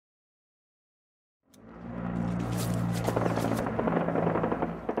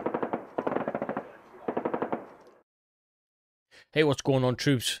Hey, what's going on,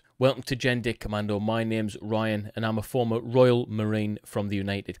 troops? Welcome to Dit Commando. My name's Ryan, and I'm a former Royal Marine from the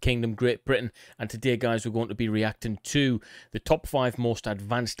United Kingdom, Great Britain. And today, guys, we're going to be reacting to the top 5 most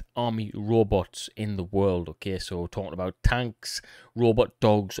advanced army robots in the world. Okay, so we're talking about tanks, robot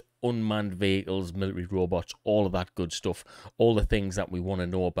dogs, unmanned vehicles, military robots, all of that good stuff. All the things that we want to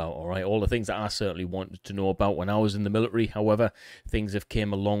know about, all right? All the things that I certainly wanted to know about when I was in the military. However, things have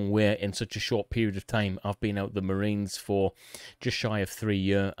came a long way in such a short period of time. I've been out the Marines for just shy of 3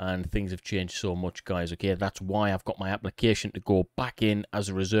 years, and things have changed so much, guys. Okay, that's why I've got my application to go back in as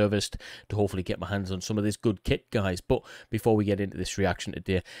a reservist to hopefully get my hands on some of this good kit, guys. But before we get into this reaction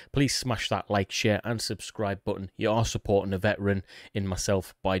today, please smash that like, share and subscribe button. You are supporting a veteran in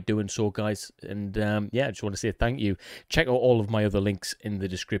myself by doing so, guys. And yeah, I just want to say thank you. Check out all of my other links in the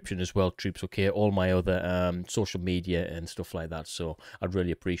description as well, troops. Okay, all my other social media and stuff like that, so I'd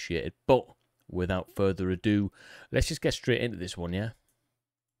really appreciate it. But without further ado, let's just get straight into this one. Yeah,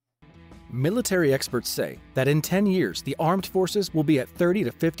 military experts say that in 10 years, the armed forces will be at 30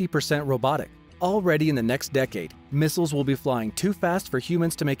 to 50% robotic. Already in the next decade, missiles will be flying too fast for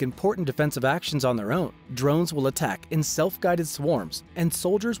humans to make important defensive actions on their own. Drones will attack in self-guided swarms, and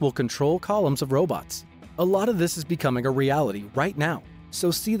soldiers will control columns of robots. A lot of this is becoming a reality right now.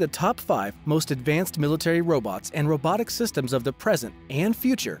 So see the top 5 most advanced military robots and robotic systems of the present and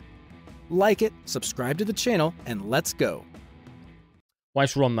future. Like it, subscribe to the channel, and let's go.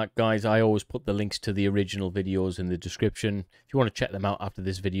 Whilst we're on that, guys, I always put the links to the original videos in the description. If you want to check them out after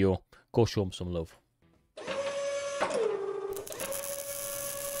this video, go show them some love.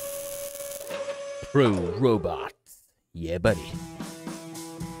 Pro robots. Yeah, buddy.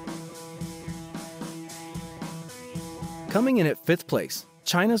 Coming in at 5th place,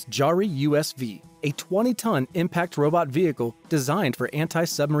 China's Jari USV, a 20-ton impact robot vehicle designed for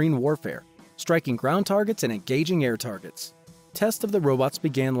anti-submarine warfare, striking ground targets and engaging air targets. Tests of the robots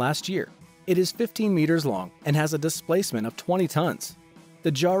began last year. It is 15 meters long and has a displacement of 20 tons.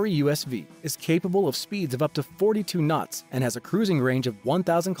 The Jari USV is capable of speeds of up to 42 knots and has a cruising range of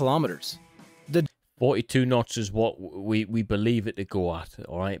 1,000 kilometers. 42 knots is what we believe it to go at,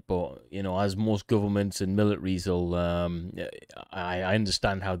 all right? But, you know, as most governments and militaries will, I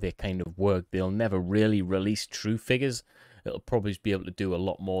understand how they kind of work. They'll never really release true figures. It'll probably be able to do a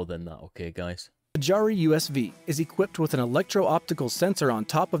lot more than that, okay, guys? The Jari USV is equipped with an electro-optical sensor on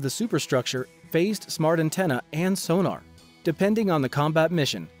top of the superstructure, phased smart antenna, and sonar. Depending on the combat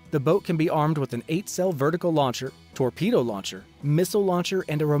mission, the boat can be armed with an 8-cell vertical launcher, torpedo launcher, missile launcher,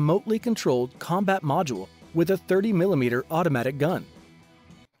 and a remotely controlled combat module with a 30mm automatic gun.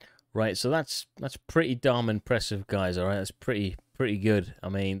 Right, so that's pretty damn impressive, guys, all right? That's pretty good. I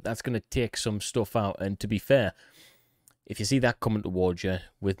mean, that's going to take some stuff out, and to be fair, if you see that coming towards you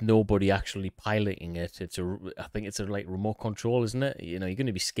with nobody actually piloting it, I think it's a like remote control, isn't it? You know, you're going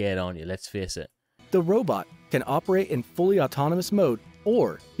to be scared, aren't you? Let's face it. The robot can operate in fully autonomous mode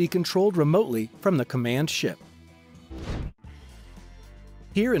or be controlled remotely from the command ship.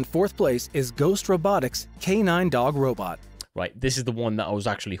 Here in 4th place is Ghost Robotics' K9 dog robot. Right, this is the one that I was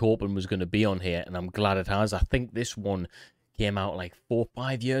actually hoping was going to be on here, and I'm glad it has. I think this one came out like 4 or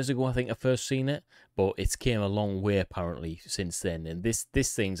 5 years ago, I think I first seen it, but it's came a long way apparently since then. And this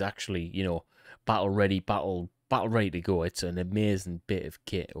thing's actually, you know, battle ready to go. It's an amazing bit of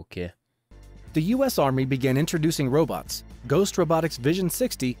kit, okay? The U.S. Army began introducing robots. Ghost Robotics Vision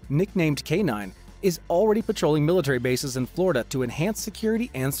 60, nicknamed K9, is already patrolling military bases in Florida to enhance security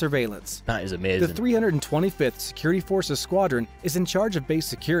and surveillance. That is amazing. The 325th Security Forces Squadron is in charge of base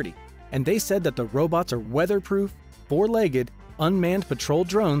security, and they said that the robots are weatherproof, 4-legged, unmanned patrol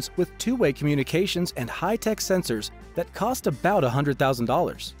drones with two-way communications and high-tech sensors that cost about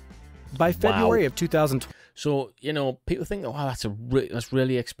 $100,000. By February of 2020. So, you know, people think, oh, wow, that's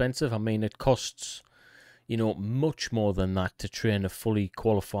really expensive. I mean, it costs, you know, much more than that to train a fully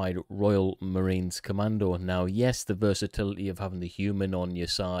qualified Royal Marines commando. Now, yes, the versatility of having the human on your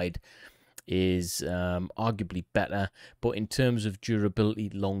side is arguably better, but in terms of durability,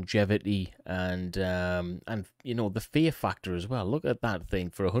 longevity, and you know, the fear factor as well. Look at that thing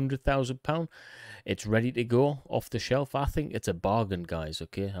for £100,000. It's ready to go off the shelf. I think it's a bargain, guys.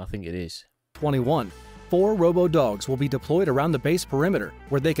 Okay, I think it is. 21. 4 robo-dogs will be deployed around the base perimeter,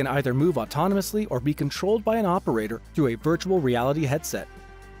 where they can either move autonomously or be controlled by an operator through a virtual reality headset.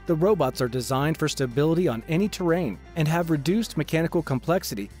 The robots are designed for stability on any terrain and have reduced mechanical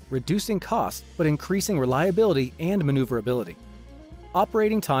complexity, reducing costs but increasing reliability and maneuverability.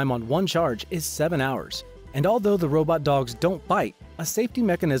 Operating time on one charge is 7 hours, and although the robot dogs don't bite, a safety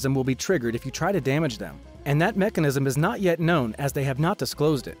mechanism will be triggered if you try to damage them, and that mechanism is not yet known as they have not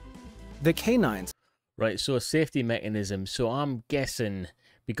disclosed it. The K9s Right, so a safety mechanism. So I'm guessing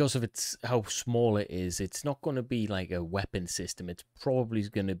because of its how small it is, it's not going to be like a weapon system. It's probably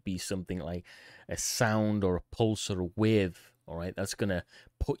going to be something like a sound or a pulse or a wave. All right, that's going to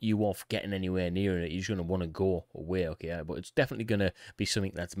put you off getting anywhere near it. You're going to want to go away. Okay, but it's definitely going to be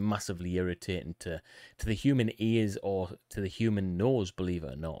something that's massively irritating to the human ears or to the human nose. Believe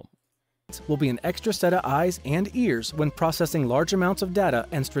it or not. Will be an extra set of eyes and ears when processing large amounts of data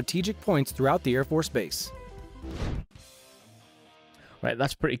and strategic points throughout the Air Force Base. Right,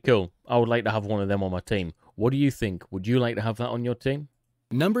 that's pretty cool. I would like to have one of them on my team. What do you think? Would you like to have that on your team?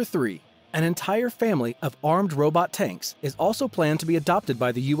 Number 3. An entire family of armed robot tanks is also planned to be adopted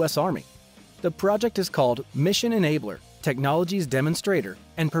by the U.S. Army. The project is called Mission Enabler, Technologies Demonstrator,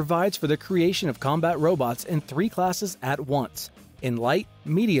 and provides for the creation of combat robots in 3 classes at once: in light,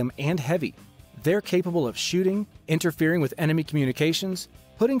 medium, and heavy. They're capable of shooting, interfering with enemy communications,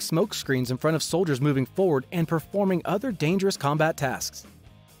 putting smoke screens in front of soldiers moving forward, and performing other dangerous combat tasks.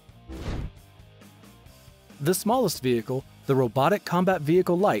 The smallest vehicle, the Robotic Combat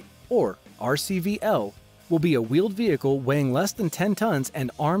Vehicle Light, or RCVL, will be a wheeled vehicle weighing less than 10 tons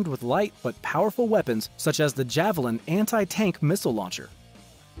and armed with light but powerful weapons such as the Javelin anti-tank missile launcher.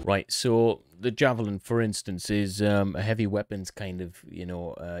 Right, so the Javelin, for instance, is a heavy weapons kind of,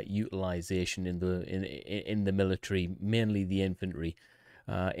 utilization in the military, mainly the infantry.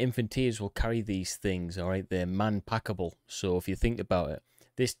 Infanteers will carry these things, all right? They're man-packable. So if you think about it,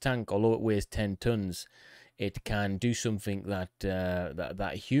 this tank, although it weighs 10 tons, it can do something that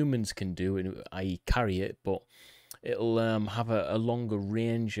that humans can do, i.e. carry it, but it'll have a longer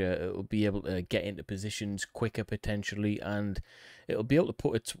range. It'll be able to get into positions quicker potentially, and it'll be able to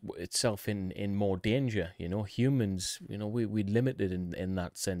put itself in more danger. Humans, we're limited in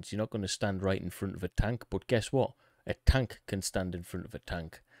that sense. You're not going to stand right in front of a tank, but guess what? A tank can stand in front of a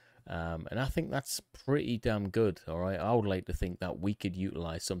tank. And I think that's pretty damn good, all right? I would like to think that we could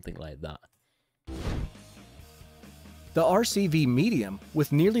utilize something like that. The RCV Medium,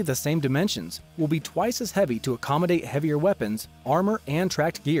 with nearly the same dimensions, will be twice as heavy to accommodate heavier weapons, armor, and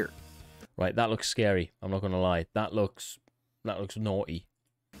tracked gear. Right, that looks scary. I'm not going to lie. That looks naughty.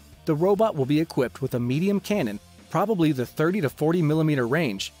 The robot will be equipped with a medium cannon, probably the 30 to 40 millimeter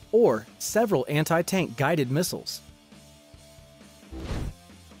range, or several anti-tank guided missiles.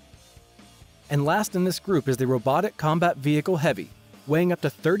 And last in this group is the Robotic Combat Vehicle Heavy, weighing up to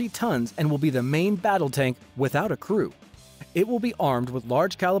 30 tons and will be the main battle tank without a crew. It will be armed with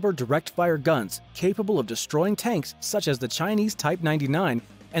large caliber direct fire guns capable of destroying tanks such as the Chinese Type 99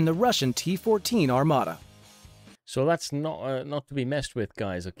 and the Russian T-14 Armata. So that's not to be messed with,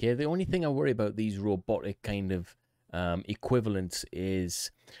 guys, okay? The only thing I worry about these robotic kind of equivalents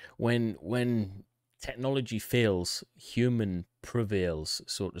is when technology fails, human prevails,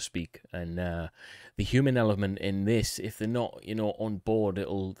 so to speak. And the human element in this, if they're not, on board,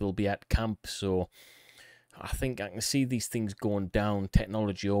 they'll be at camp. So I think I can see these things going down.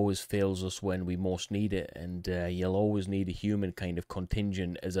 Technology always fails us when we most need it, and you'll always need a human kind of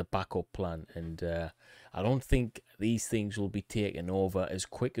contingent as a backup plan. And I don't think these things will be taken over as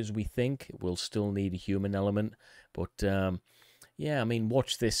quick as we think. We'll still need a human element, but yeah, I mean,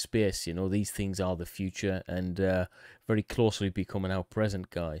 watch this space. These things are the future, and very closely becoming our present,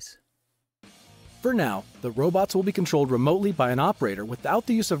 guys. For now, the robots will be controlled remotely by an operator without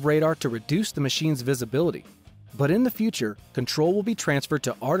the use of radar to reduce the machine's visibility. But in the future, control will be transferred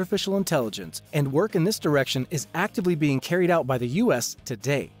to artificial intelligence, and work in this direction is actively being carried out by the US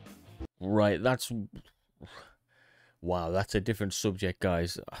today. Right, wow, that's a different subject,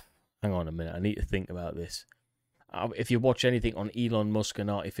 guys. Hang on a minute, I need to think about this. If you watch anything on Elon Musk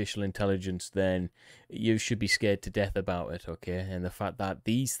and artificial intelligence, then you should be scared to death about it, okay? And the fact that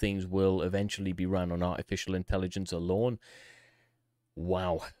these things will eventually be run on artificial intelligence alone.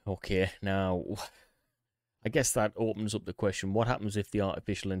 Wow, okay. Now, I guess that opens up the question, what happens if the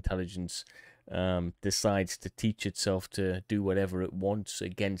artificial intelligence decides to teach itself to do whatever it wants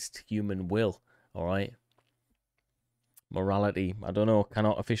against human will, all right? Morality, I don't know. Can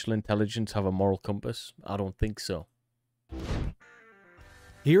artificial intelligence have a moral compass? I don't think so.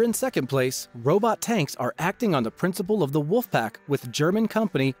 Here in second place, robot tanks are acting on the principle of the Wolfpack with German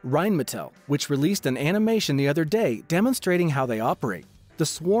company Rheinmetall, which released an animation the other day demonstrating how they operate. The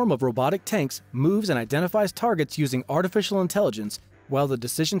swarm of robotic tanks moves and identifies targets using artificial intelligence, while the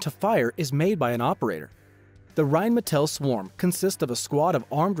decision to fire is made by an operator. The Rheinmetall swarm consists of a squad of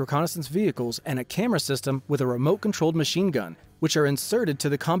armed reconnaissance vehicles and a camera system with a remote-controlled machine gun, which are inserted to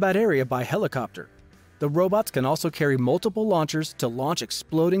the combat area by helicopter. The robots can also carry multiple launchers to launch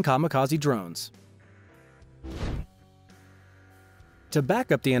exploding kamikaze drones. To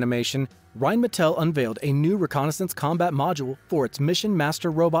back up the animation, Rheinmetall unveiled a new reconnaissance combat module for its Mission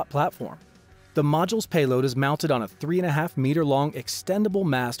Master robot platform. The module's payload is mounted on a 3.5-meter-long extendable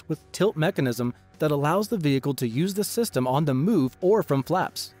mast with tilt mechanism that allows the vehicle to use the system on the move or from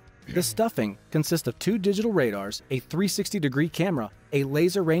flaps. The stuffing consists of 2 digital radars, a 360-degree camera, a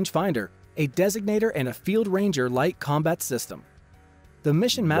laser rangefinder, a designator, and a Field Ranger light combat system. The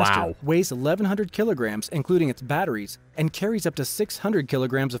Mission Master weighs 1,100 kilograms, including its batteries, and carries up to 600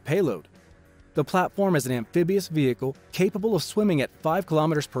 kilograms of payload. The platform is an amphibious vehicle capable of swimming at 5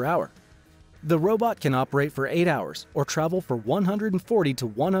 kilometers per hour. The robot can operate for 8 hours or travel for 140 to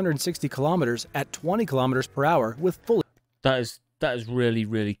 160 kilometers at 20 kilometers per hour with full... That is really,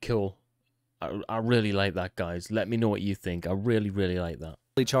 really cool. I really like that, guys. Let me know what you think. I really, really like that.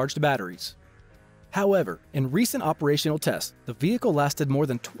 Charged batteries. However, in recent operational tests, the vehicle lasted more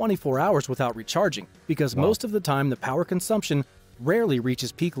than 24 hours without recharging because most of the time the power consumption rarely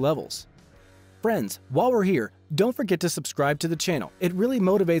reaches peak levels. Friends, while we're here, don't forget to subscribe to the channel. It really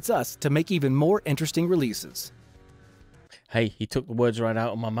motivates us to make even more interesting releases. Hey, he took the words right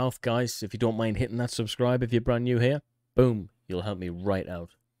out of my mouth, guys. If you don't mind hitting that subscribe if you're brand new here, boom, you'll help me right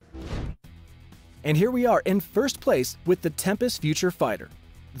out. And here we are in first place with the Tempest Future Fighter.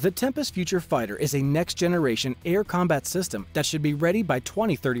 The Tempest Future Fighter is a next-generation air combat system that should be ready by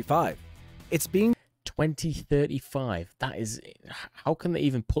 2035. It's being 2035. That is, how can they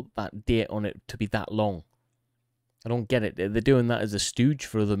even put that date on it to be that long? I don't get it. They're doing that as a stooge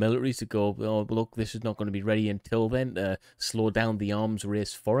for the militaries to go, oh, look, this is not going to be ready until then, to slow down the arms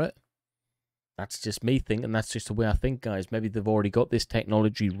race for it. That's just me thinking. That's just the way I think, guys. Maybe they've already got this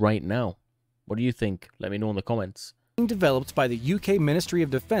technology right now. What do you think? Let me know in the comments. Developed by the UK Ministry of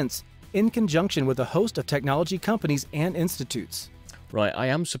Defence in conjunction with a host of technology companies and institutes. Right, I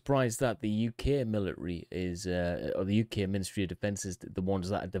am surprised that the UK military is, or the UK Ministry of Defence is the ones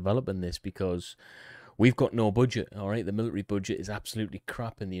that are developing this, because we've got no budget, all right? The military budget is absolutely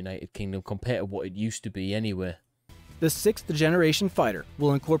crap in the United Kingdom compared to what it used to be anyway. The 6th generation fighter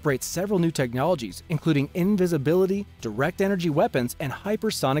will incorporate several new technologies, including invisibility, direct energy weapons, and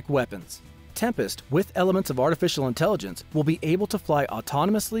hypersonic weapons. Tempest, with elements of artificial intelligence, will be able to fly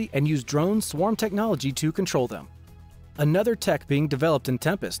autonomously and use drone swarm technology to control them. Another tech being developed in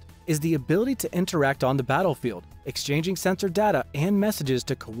Tempest is the ability to interact on the battlefield, exchanging sensor data and messages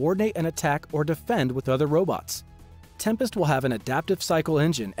to coordinate an attack or defend with other robots. Tempest will have an adaptive cycle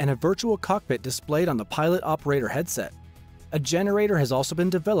engine and a virtual cockpit displayed on the pilot-operator headset. A generator has also been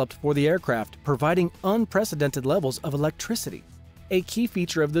developed for the aircraft, providing unprecedented levels of electricity. A key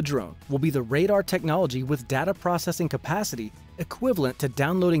feature of the drone will be the radar technology with data processing capacity equivalent to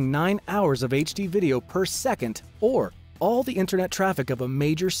downloading 9 hours of HD video per second, or all the internet traffic of a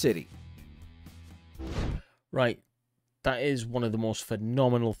major city. Right, that is one of the most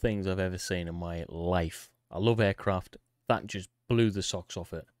phenomenal things I've ever seen in my life. I love aircraft. That just blew the socks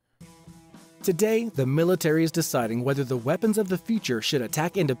off it. Today, the military is deciding whether the weapons of the future should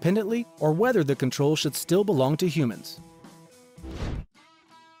attack independently or whether the control should still belong to humans.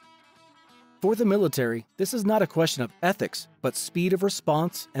 For the military, this is not a question of ethics, but speed of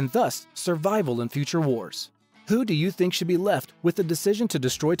response and thus survival in future wars. Who do you think should be left with the decision to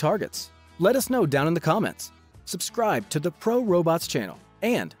destroy targets? Let us know down in the comments. Subscribe to the Pro Robots channel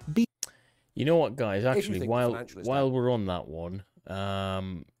and be... You know what, guys? Actually, while we're on that one,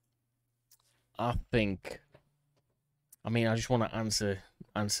 I think... I mean, I just want to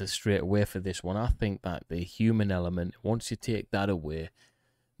answer straight away for this one. I think that the human element, once you take that away,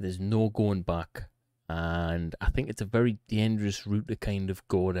 there's no going back. And I think it's a very dangerous route to kind of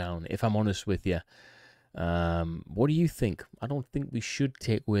go down, if I'm honest with you. What do you think? I don't think we should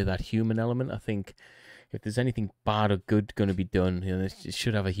take away that human element. I think if there's anything bad or good going to be done, you know, it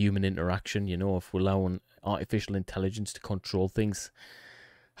should have a human interaction. You know, if we're allowing artificial intelligence to control things,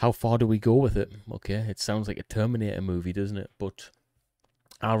 how far do we go with it? Okay, it sounds like a Terminator movie, doesn't it? But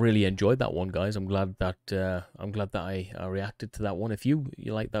I really enjoyed that one, guys. I'm glad that I reacted to that one. If you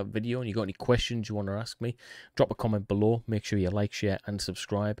like that video and you got any questions you want to ask me, drop a comment below. Make sure you like, share, and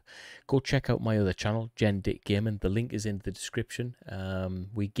subscribe. Go check out my other channel, Dit Gaming. The link is in the description.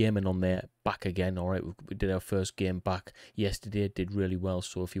 We gaming on there back again. All right, we did our first game back yesterday. It did really well.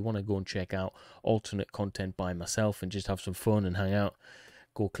 So if you want to go and check out alternate content by myself and just have some fun and hang out,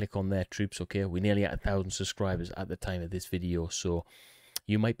 go click on there, troops. Okay, we're nearly at 1,000 subscribers at the time of this video, so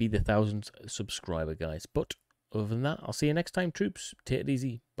you might be the 1,000th subscriber, guys. But other than that, I'll see you next time, troops. Take it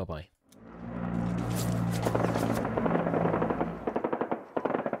easy. Bye-bye.